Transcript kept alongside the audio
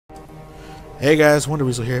Hey guys, Wonder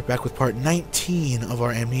Weasel here, back with part 19 of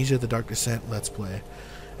our Amnesia The Dark Descent Let's Play.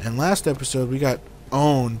 And last episode we got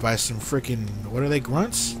owned by some freaking, what are they,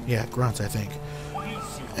 grunts? Yeah, grunts I think.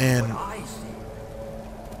 And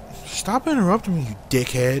stop interrupting me, you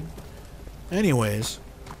dickhead. Anyways,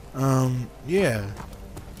 yeah.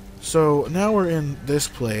 So now we're in this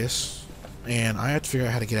place, and I have to figure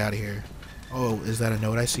out how to get out of here. Oh, is that a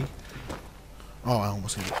note I see? Oh, I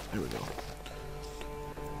almost hit it. There we go.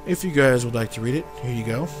 If you guys would like to read it, here you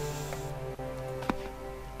go.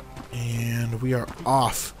 And we are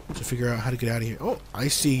off to figure out how to get out of here. Oh, I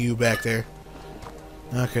see you back there.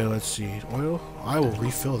 Okay, let's see. Oil. I will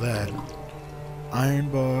refill that. Iron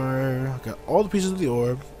bar. Got all the pieces of the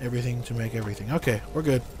orb. Everything to make everything. Okay, we're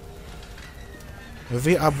good.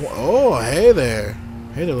 Oh, hey there.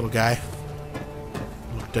 Hey there, little guy.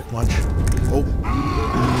 Little dick munch. Oh.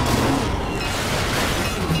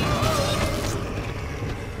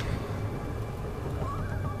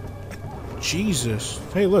 Jesus.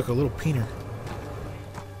 Hey, look, a little peener.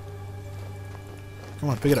 Come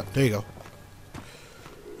on, pick it up. There you go.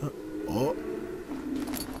 Oh.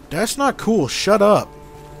 That's not cool. Shut up.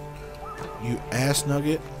 You ass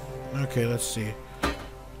nugget. Okay, let's see.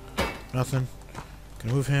 Nothing. Can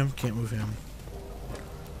I move him? Can't move him.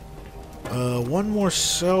 One more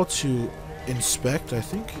cell to inspect, I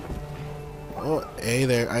think. Oh, hey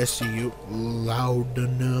there. I see you.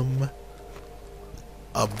 Laudanum.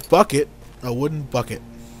 A bucket. A wooden bucket.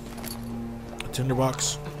 A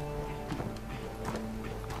tinderbox.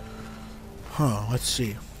 Huh, let's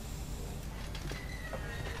see.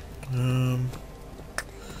 I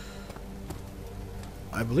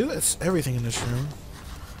believe that's everything in this room.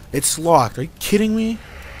 It's locked. Are you kidding me?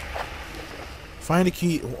 Find a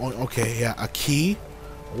key. Okay, yeah, a key?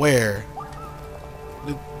 Where?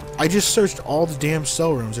 I just searched all the damn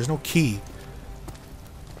cell rooms. There's no key.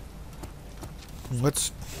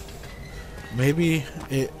 Let's... Maybe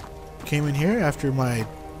it came in here after my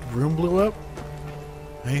room blew up?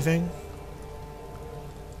 Anything?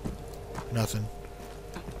 Nothing.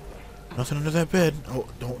 Nothing under that bed. Oh,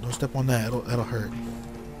 don't step on that. That'll hurt.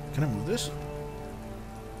 Can I move this?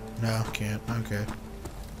 No, can't. Okay.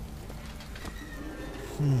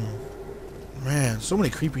 Man, so many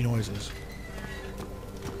creepy noises.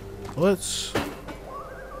 Let's...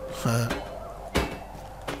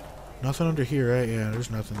 Nothing under here, right? Yeah,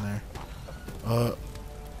 there's nothing there.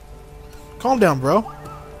 Calm down, bro.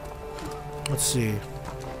 Let's see.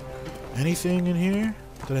 Anything in here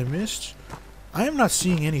that I missed? I am not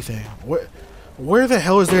seeing anything. Where the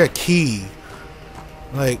hell is there a key?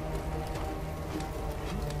 Like,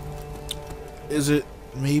 is it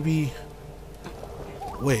maybe...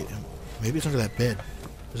 Wait, maybe it's under that bed.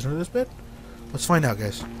 Is it under this bed? Let's find out,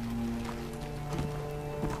 guys.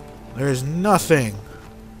 There is nothing.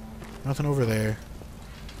 Nothing over there.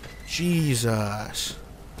 Jesus.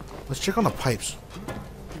 Let's check on the pipes.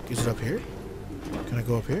 Is it up here? Can I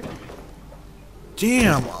go up here?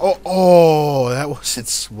 Damn. Oh, that wasn't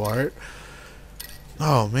smart.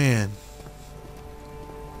 Oh, man.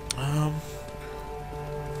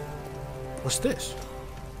 What's this?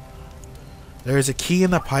 There is a key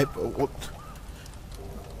in the pipe.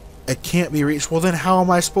 It can't be reached. Well, then how am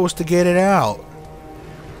I supposed to get it out?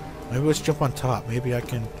 Maybe let's jump on top. Maybe I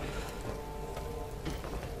can...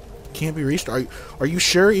 Can't be reached? Are you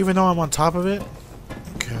sure, even though I'm on top of it?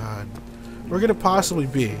 God. Where could it possibly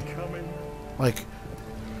be? Like,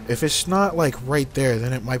 if it's not, like, right there,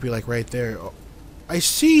 then it might be, like, right there. Oh, I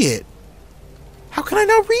see it! How can I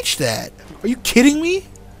not reach that? Are you kidding me?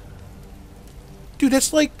 Dude,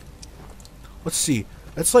 that's like... Let's see.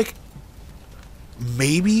 That's like...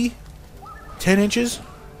 Maybe 10 inches?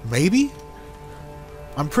 Maybe?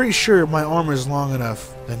 I'm pretty sure my arm is long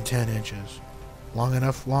enough than 10 inches. Long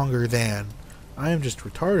enough, longer than. I am just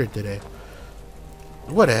retarded today.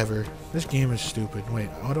 Whatever. This game is stupid. Wait,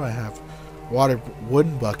 what do I have?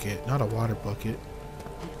 Wooden bucket. Not a water bucket.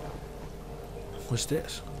 What's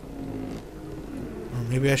this? Or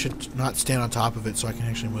maybe I should not stand on top of it so I can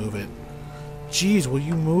actually move it. Jeez, will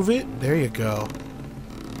you move it? There you go.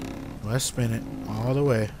 Let's spin it all the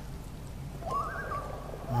way.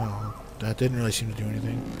 Oh, that didn't really seem to do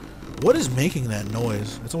anything. What is making that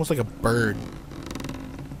noise? It's almost like a bird.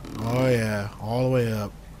 Oh yeah, all the way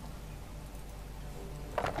up.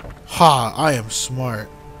 Ha! I am smart.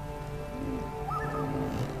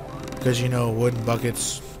 Because, you know, wooden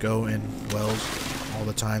buckets go in wells all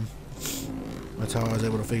the time. That's how I was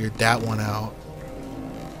able to figure that one out.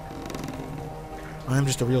 I am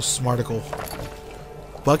just a real smarticle.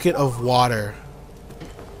 Bucket of water.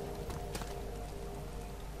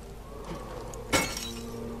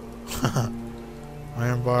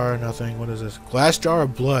 Iron bar, nothing. What is this? Glass jar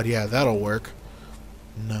of blood. Yeah, that'll work.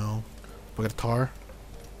 No. Bucket of tar.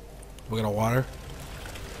 Bucket of water.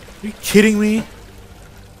 Are you kidding me?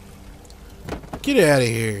 Get out of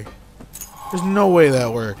here. There's no way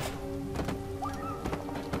that worked.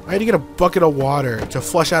 I had to get a bucket of water to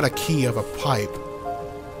flush out a key of a pipe.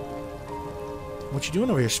 What you doing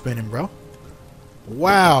over here spinning, bro?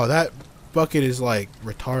 Wow, that bucket is like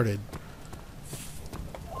retarded.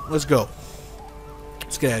 Let's go.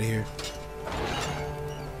 Let's get out of here.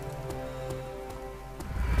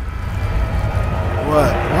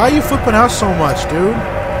 What? Why are you flipping out so much, dude?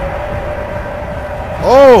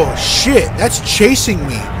 Oh, shit. That's chasing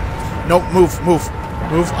me. Nope, move.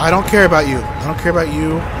 I don't care about you. I don't care about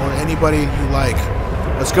you or anybody you like.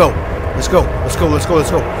 Let's go.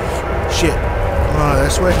 Shit.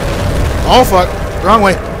 This way. Oh, fuck. Wrong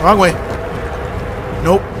way.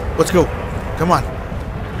 Nope. Let's go. Come on.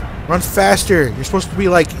 Run faster. You're supposed to be,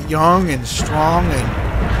 like, young and strong and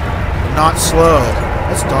not slow.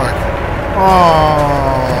 That's dark.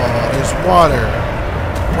 Oh, there's water.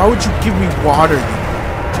 Why would you give me water,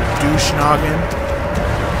 you douche noggin?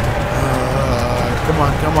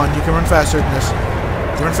 Come on. You can run faster than this. You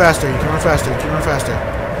can run faster.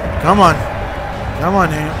 Come on,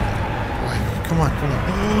 Daniel. Come on.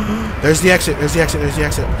 There's the exit. I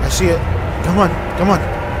see it. Come on.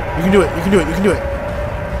 You can do it.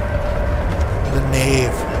 The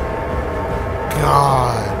knave.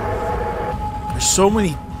 God. There's so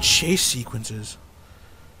many chase sequences.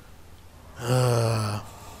 I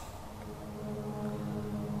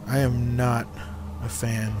am not a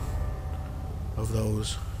fan of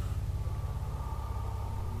those.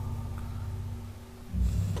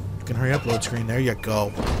 You can hurry up, load screen. There you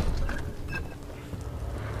go.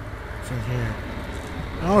 What's in here?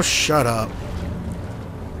 Oh, shut up.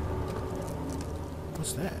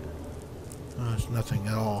 What's that? Oh, it's nothing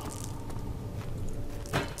at all.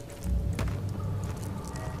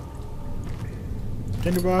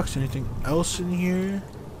 Tinderbox, anything else in here?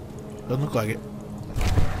 Doesn't look like it.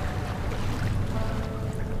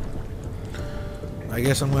 I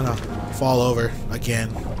guess I'm gonna fall over again.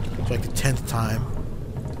 It's like the 10th time.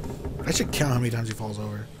 I should count how many times he falls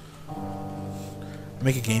over.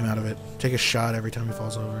 Make a game out of it. Take a shot every time he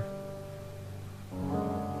falls over.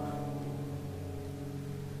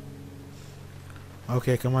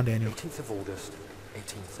 Okay, come on, Daniel. 18th of August,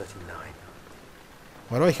 1839.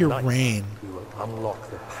 Why do I hear Tonight, rain? We will unlock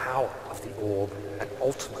the power of the orb and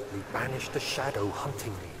ultimately banish the shadow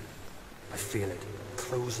hunting me. I feel it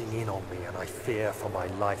closing in on me, and I fear for my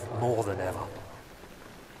life more than ever.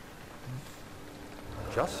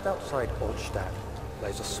 Just outside Altstadt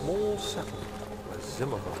lies a small settlement where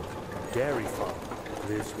Zimmerman, a dairy farmer,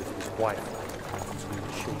 lives with his wife and 3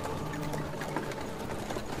 children.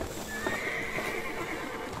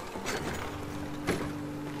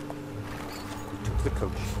 We took the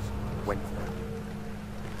coach and went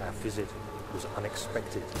there. Our visit was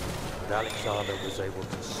unexpected, and Alexander was able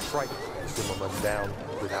to strike Zimmerman down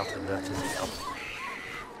without alerting the others.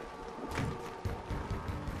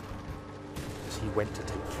 As he went to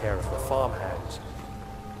take care of the farmhands,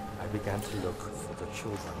 I began to look for the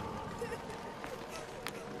children.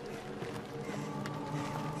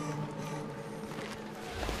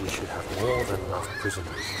 We should have more than enough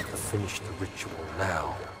prisoners to finish the ritual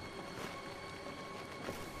now.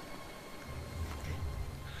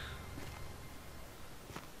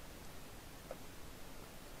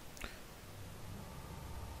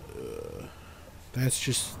 That's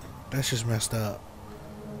just messed up.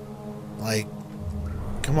 Like,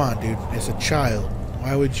 come on, dude. It's a child.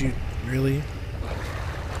 Why would you really?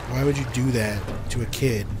 Why would you do that to a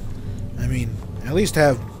kid? I mean, at least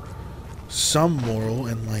have some moral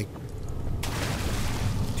and, like,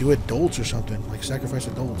 do adults or something. Like, sacrifice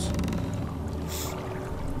adults.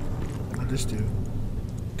 What did this do?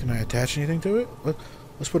 Can I attach anything to it?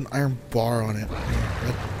 Let's put an iron bar on it.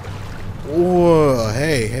 Whoa,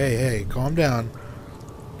 hey, calm down.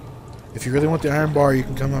 If you really want the iron bar, you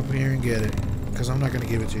can come up here and get it. Because I'm not going to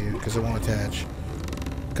give it to you, because it won't attach.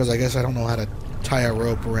 Because I guess I don't know how to tie a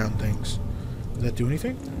rope around things. Did that do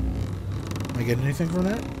anything? Am I getting anything from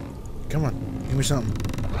that? Come on, give me something.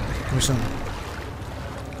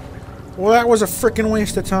 Well, that was a freaking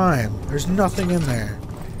waste of time. There's nothing in there.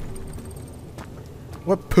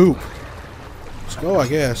 What poop? Let's go, I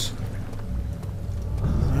guess.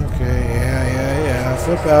 Okay, yeah.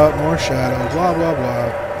 Flip out, more shadow, blah, blah,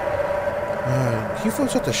 blah. He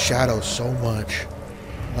flips out the shadow so much.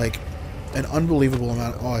 Like, an unbelievable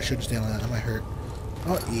amount. Oh, I shouldn't stand on that. That might hurt.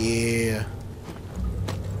 Oh, yeah.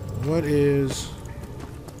 What is...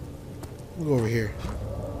 We'll go over here.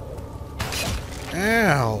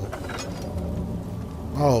 Ow!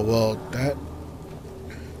 Oh, well, that...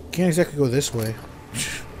 Can't exactly go this way.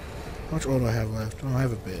 How much oil do I have left? Oh, I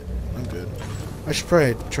have a bit. I'm good. I should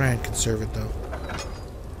probably try and conserve it, though.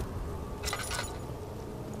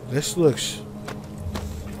 This looks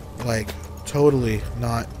like totally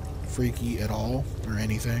not freaky at all or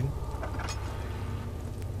anything.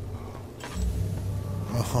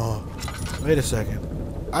 Oh, wait a second.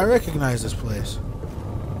 I recognize this place.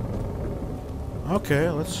 Okay,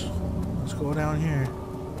 let's go down here.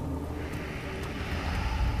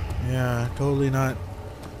 Yeah, totally not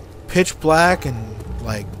pitch black and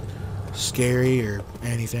like scary or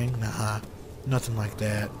anything. Nah, nothing like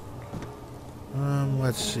that.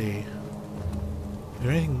 Let's see. Is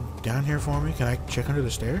there anything down here for me? Can I check under the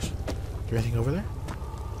stairs? Is there anything over there?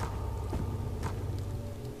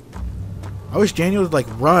 I wish Daniel would like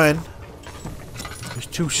run. He's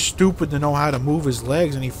too stupid to know how to move his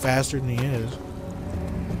legs any faster than he is.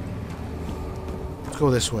 Let's go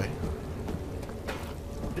this way.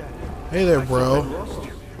 Hey there, bro.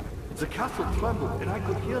 The castle trembled and I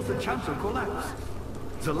could hear the chancel collapse.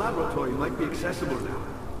 The laboratory might be accessible now.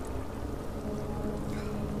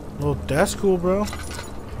 Well, that's cool, bro.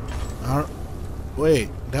 Wait,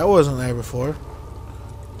 that wasn't there before.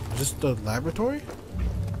 Is this the laboratory?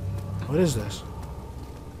 What is this?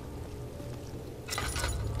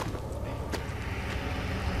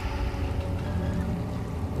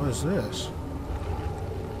 What is this?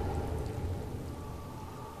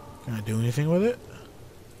 Can I do anything with it?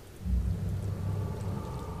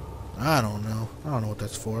 I don't know. I don't know what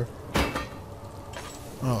that's for.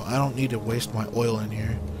 Oh, I don't need to waste my oil in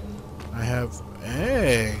here. I have...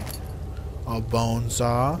 Hey! A bone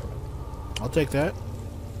saw. I'll take that.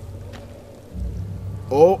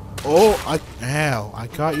 Oh! Ow! I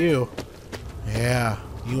caught you. Yeah.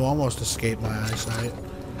 You almost escaped my eyesight.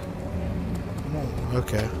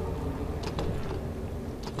 Okay.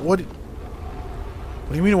 What do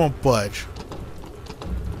you mean it won't budge?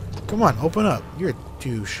 Come on, open up. You're a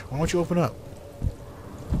douche. Why don't you open up?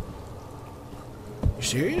 You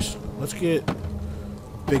serious? Let's get a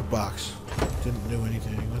big box. Didn't do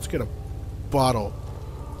anything. Let's get a bottle.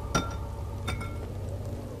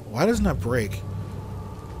 Why doesn't that break?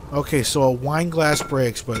 Okay, so a wine glass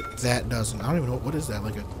breaks, but that doesn't. I don't even know. What is that?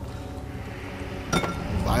 Like a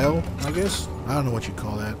vial, I guess? I don't know what you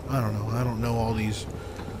call that. I don't know. I don't know all these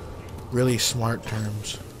really smart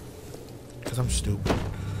terms. Because I'm stupid.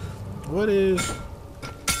 What is...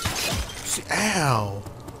 See, ow!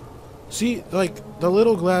 See, like, the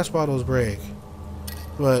little glass bottles break.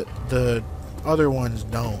 But the other ones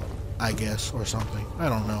don't, I guess, or something. I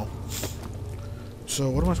don't know. So,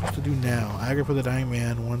 what am I supposed to do now? Agrippa the dying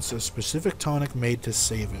man wants a specific tonic made to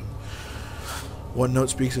save him. One note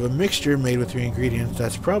speaks of a mixture made with 3 ingredients.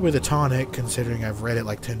 That's probably the tonic, considering I've read it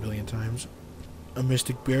like 10 billion times. A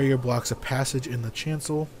mystic barrier blocks a passage in the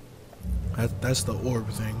chancel. That's the orb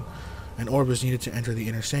thing. An orb is needed to enter the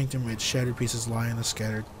inner sanctum. Its shattered pieces lie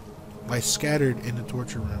scattered in the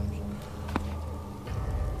torture rooms.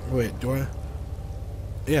 Wait, do I?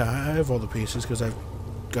 Yeah, I have all the pieces because I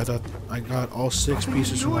got all 6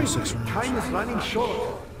 pieces from all 6 rooms. Time is running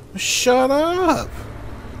short. Shut up!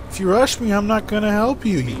 If you rush me, I'm not gonna help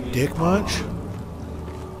you, you dick munch.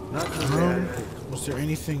 Was there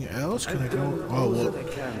anything else? Can I go? Oh, well,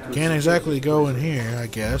 can't exactly go in here, I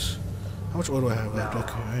guess. How much oil do I have left?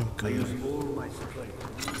 Okay, I am good.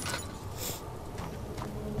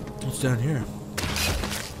 What's down here?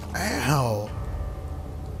 Ow!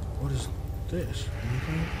 What is this?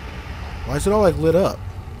 Anything? Why is it all like lit up?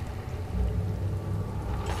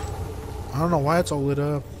 I don't know why it's all lit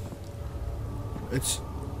up.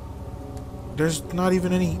 There's not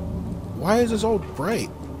even any... Why is this all bright?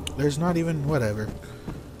 There's not even... Whatever.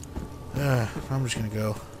 I'm just gonna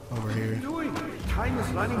go over here. Time is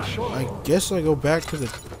running short. I guess I go back to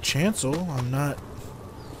the chancel. I'm not...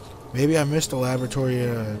 Maybe I missed a laboratory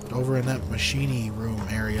over in that machiny room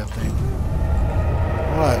area thing.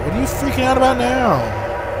 What? What are you freaking out about now?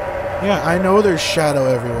 Yeah, I know there's shadow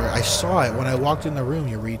everywhere. I saw it when I walked in the room,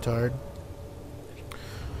 you retard.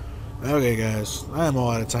 Okay, guys. I am all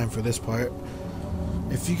out of time for this part.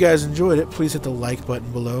 If you guys enjoyed it, please hit the like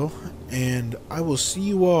button below. And I will see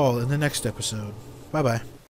you all in the next episode. Bye-bye.